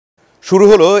শুরু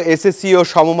হলো এসএসসি ও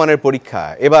সমমানের পরীক্ষা।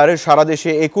 এবার সারা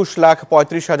দেশে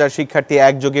 ২১,৩৫,০০০ শিক্ষার্থী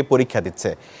একযোগে পরীক্ষা দিচ্ছে।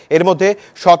 এর মধ্যে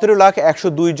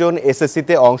 ১৭,১০২ জন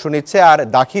এসএসসিতে অংশ নিচ্ছে, আর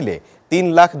দাখিলে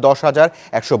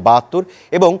 ৩,১০,১৭২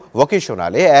 এবং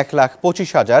ভোকেশনালে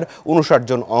 ১,২৫,০৫৯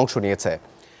 জন অংশ নিয়েছে।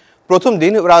 প্রথম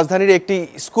দিন রাজধানীর একটি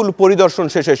স্কুল পরিদর্শন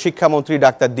শেষে শিক্ষামন্ত্রী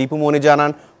ডাক্তার দীপুমণি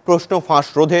জানান, প্রশ্ন ফাঁস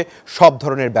রোধে সব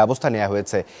ধরনের ব্যবস্থা নেওয়া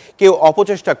হয়েছে। কেউ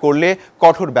অপচেষ্টা করলে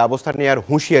কঠোর ব্যবস্থা নেওয়ার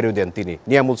হুঁশিয়ারিও দেন তিনি।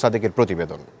 নিয়ামুল সাদেকের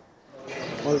প্রতিবেদন।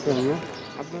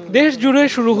 দেশ জুড়ে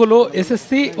শুরু হলো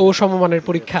এসএসসি ও সমমানের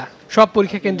পরীক্ষা। সব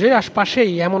পরীক্ষা কেন্দ্রের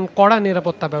আশপাশেই এমন কড়া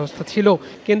নিরাপত্তা ব্যবস্থা ছিল।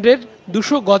 কেন্দ্রের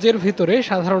 ২০০ গজের ভিতরে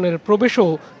সাধারণের প্রবেশও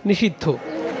নিষিদ্ধ।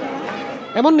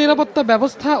 এমন নিরাপত্তা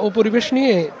ব্যবস্থা ও পরিবেশ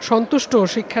নিয়ে সন্তুষ্ট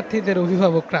শিক্ষার্থীদের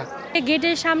অভিভাবকরা।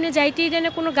 গেটের সামনে যাইতেই দেয়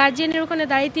না, কোনো গার্জিয়ানের ওখানে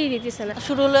দাঁড়াইতেই দিতেছে না।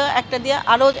 শুরু হলো একটা দিয়ে,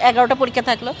 আরও 11টা পরীক্ষা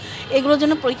থাকলো, এগুলোর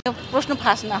জন্য প্রশ্ন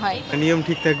ফাঁস না হয়। নিয়ম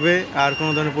ঠিক থাকবে, আর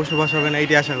কোনো ধরনের প্রশ্ন ফাঁস হবে না,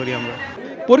 এটাই আশা করি আমরা।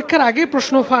 পরীক্ষার আগে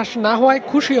প্রশ্ন ফাঁস না হওয়ায়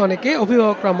খুশি অনেকে।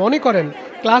 অভিভাবকরা মনে করেন,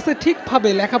 ক্লাসে ঠিকভাবে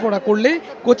লেখাপড়া করলে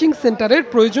কোচিং সেন্টারের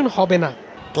প্রয়োজন হবে না।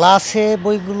 ক্লাসে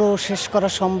বইগুলো শেষ করা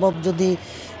সম্ভব যদি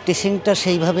টিচিংটা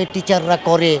সেইভাবে টিচাররা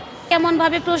করে। কেমন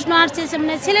ভাবে প্রশ্ন আসছে,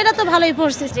 মানে ছেলেরা তো ভালোই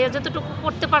পড়ছে, যে যতটুকু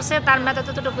পড়তে পারছে তার মেধা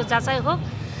ততটুকু যাচাই হোক,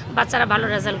 বাচ্চারা ভালো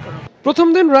রেজাল্ট করুক। প্রথম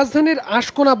দিন রাজধানীর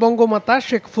আশকোনা বঙ্গমাতা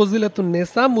শেখ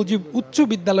ফজিলাতুন্নেসা মুজিব উচ্চ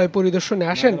বিদ্যালয় পরিদর্শনে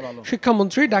আসেন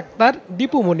শিক্ষামন্ত্রী ডাক্তার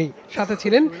দীপুমণি। সাথে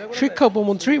ছিলেন শিক্ষা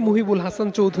উপমন্ত্রী মুহিবুল হাসান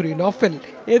চৌধুরী নফেল।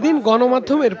 এদিন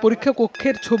গণমাধ্যমের পরীক্ষা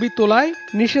কক্ষের ছবি তোলায়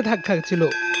নিষেধাজ্ঞা ছিল।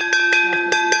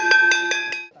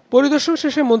 পরিদর্শন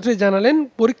শেষে মন্ত্রী জানালেন,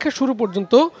 পরীক্ষা শুরু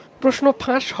পর্যন্ত প্রশ্ন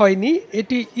ফাঁস হয়নি,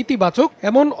 এটি ইতিবাচক।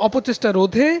 এমন অপচেষ্টা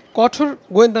রোধে কঠোর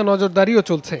গোয়েন্দা নজরদারিও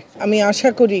চলছে। আমি আশা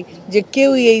করি যে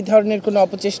কেউই এই ধরনের কোনো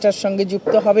অপচেষ্টার সঙ্গে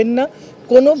যুক্ত হবেন না।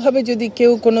 কোনোভাবে যদি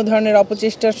কেউ কোনো ধরনের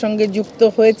অপচেষ্টার সঙ্গে যুক্ত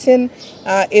হয়েছেন,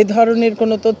 এ ধরনের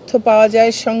কোনো তথ্য পাওয়া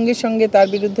যায়, সঙ্গে সঙ্গে তার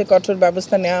বিরুদ্ধে কঠোর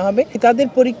ব্যবস্থা নেওয়া হবে। তাদের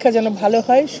পরীক্ষা যেন ভালো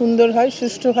হয়, সুন্দর হয়,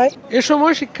 সুষ্ঠু হয়। এ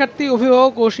সময় শিক্ষার্থী,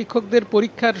 অভিভাবক ও শিক্ষকদের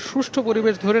পরীক্ষার সুষ্ঠু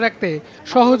পরিবেশ ধরে রাখতে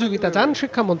সহযোগিতা চান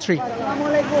শিক্ষামন্ত্রী।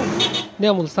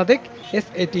 নিয়ামুল সাদেক,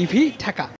 SATV, ঢাকা।